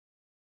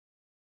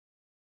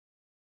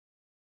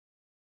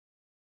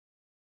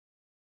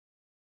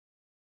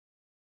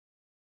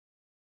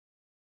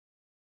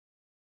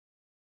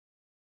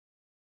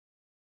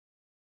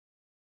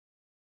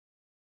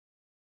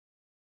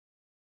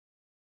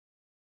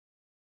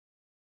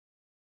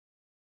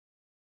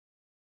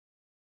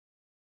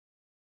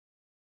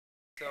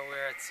So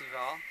we're at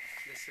Cival.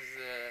 This is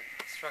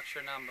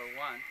structure number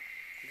 1.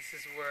 This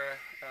is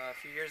where a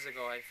few years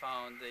ago I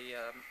found the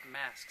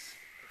masks,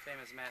 the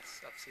famous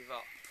masks of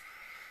Cival.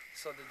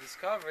 So the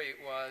discovery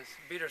was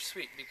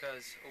bittersweet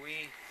because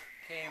we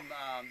came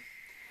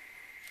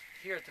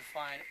here to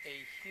find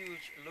a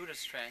huge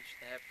looters trench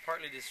that had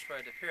partly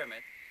destroyed the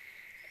pyramid,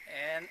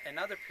 and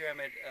another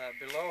pyramid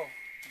below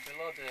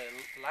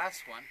the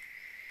last one.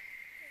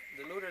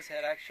 The looters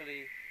had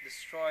actually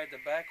destroyed the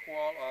back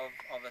wall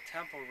of a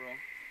temple room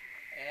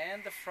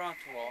and the front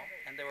wall,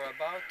 and they were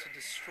about to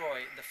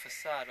destroy the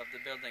facade of the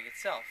building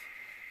itself,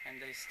 and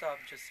they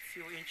stopped just a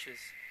few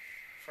inches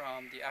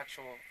from the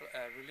actual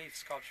relief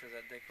sculpture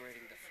that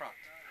decorating the front.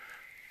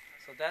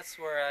 So that's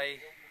where I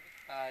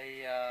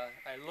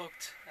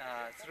looked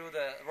through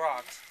the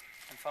rocks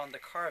and found the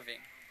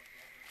carving,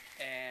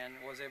 and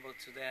was able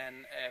to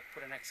then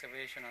put an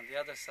excavation on the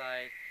other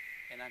side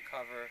and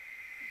uncover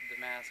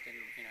the mask in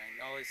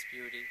all its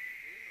beauty,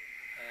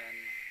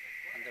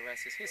 and the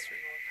rest is history.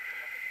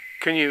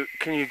 Can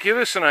you give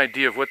us an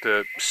idea of what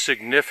the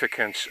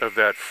significance of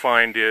that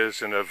find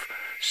is, and of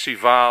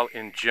Cival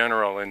in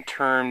general, in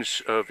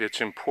terms of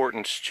its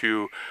importance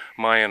to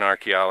Mayan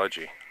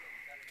archaeology?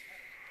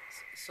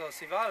 So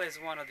Cival is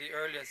one of the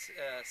earliest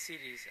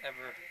cities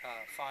ever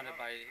founded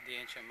by the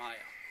ancient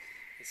Maya.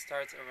 It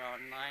starts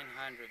around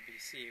 900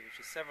 BC, which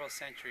is several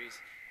centuries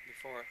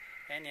before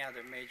any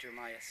other major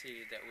Maya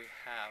city that we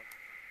have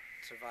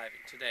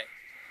surviving today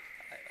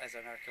as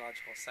an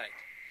archaeological site.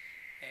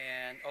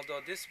 And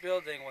although this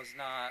building was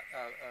not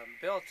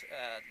built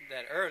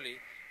that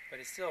early, but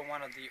it's still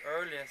one of the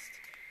earliest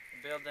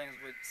buildings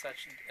with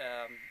such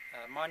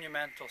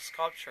monumental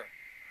sculpture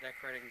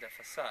decorating the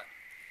facade.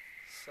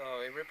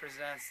 So it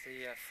represents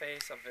the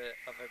face of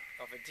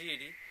a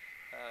deity,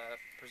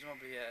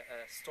 presumably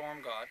a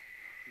storm god,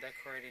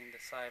 decorating the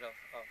side of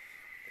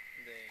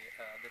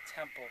the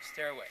temple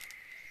stairway.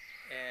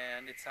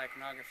 And its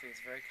iconography is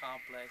very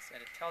complex,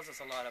 and it tells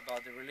us a lot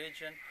about the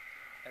religion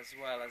as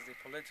well as the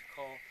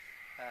political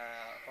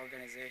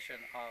organization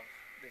of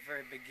the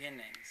very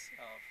beginnings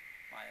of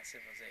Maya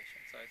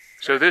civilization.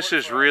 So this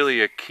is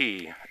really a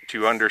key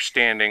to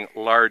understanding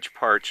large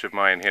parts of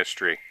Mayan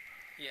history.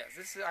 Yes,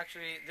 this is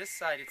actually, this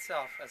site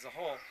itself as a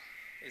whole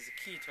is a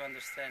key to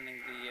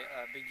understanding the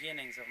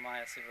beginnings of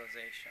Maya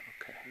civilization.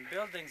 Okay. And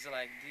buildings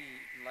like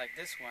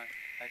this one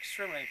are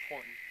extremely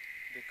important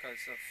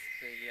because of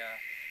the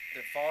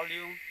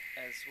volume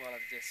as well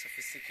as the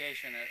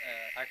sophistication,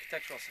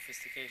 architectural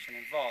sophistication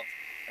involved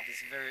at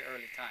this very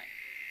early time.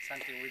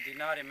 Something we did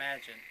not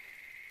imagine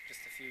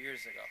just a few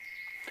years ago.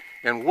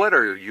 And what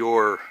are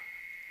your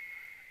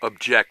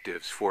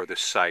objectives for the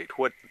site?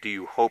 What do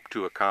you hope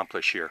to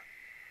accomplish here?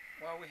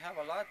 Well, we have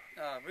a lot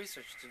of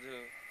research to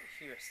do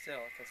here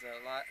still, because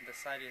the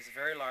site is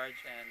very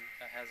large and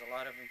has a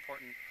lot of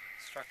important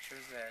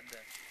structures that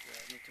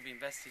need to be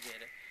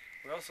investigated.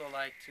 We also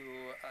like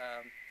to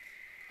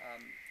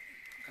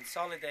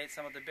consolidate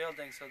some of the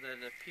buildings so that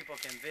the people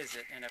can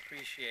visit and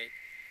appreciate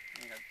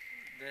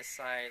this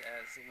site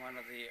as one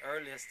of the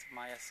earliest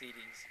Maya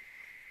cities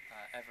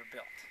ever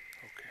built.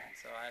 Okay. And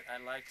so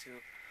I like to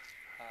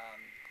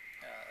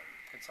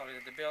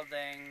consolidate the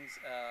buildings,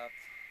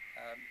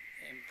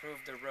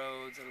 improve the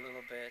roads a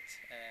little bit,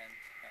 and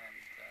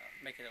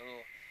make it a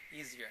little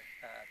easier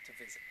to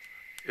visit.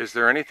 Is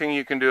there anything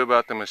you can do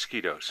about the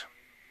mosquitoes?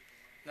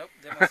 Nope,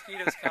 the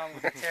mosquitoes come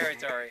with the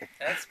territory.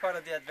 That's part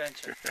of the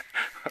adventure.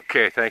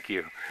 Okay, thank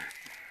you.